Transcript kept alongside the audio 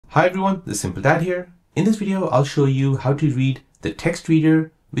Hi everyone, this is Simple Dad here. In this video, I'll show you how to read the text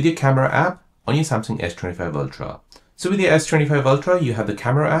reader with your camera app on your Samsung S25 Ultra. So with your S25 Ultra, you have the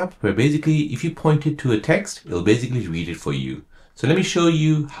camera app where basically if you point it to a text, it'll basically read it for you. So let me show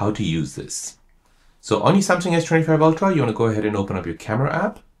you how to use this. So on your Samsung S25 Ultra, you want to go ahead and open up your camera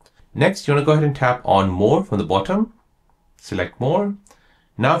app. Next, you want to go ahead and tap on More from the bottom. Select More.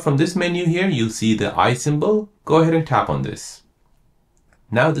 Now from this menu here, you'll see the eye symbol. Go ahead and tap on this.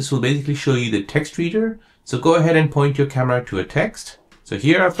 Now this will basically show you the text reader. So go ahead and point your camera to a text. So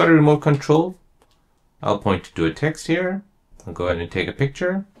here I've got a remote control. I'll point it to a text here. I'll go ahead and take a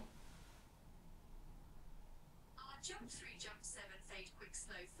picture. Jump 3, jump 7, fade, quick,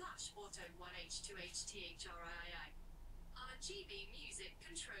 slow, flash, auto, 1H, 2H, THRII. RGB music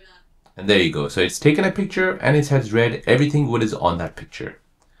controller. And there you go. So it's taken a picture and it has read everything what is on that picture.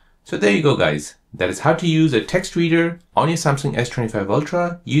 So there you go, guys. That is how to use a text reader on your Samsung S25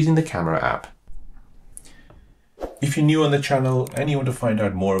 Ultra using the camera app. If you're new on the channel and you want to find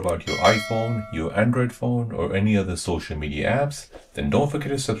out more about your iPhone, your Android phone, or any other social media apps, then don't forget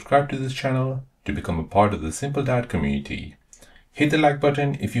to subscribe to this channel to become a part of the Simple Dad community. Hit the like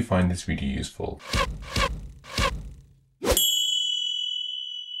button if you find this video useful.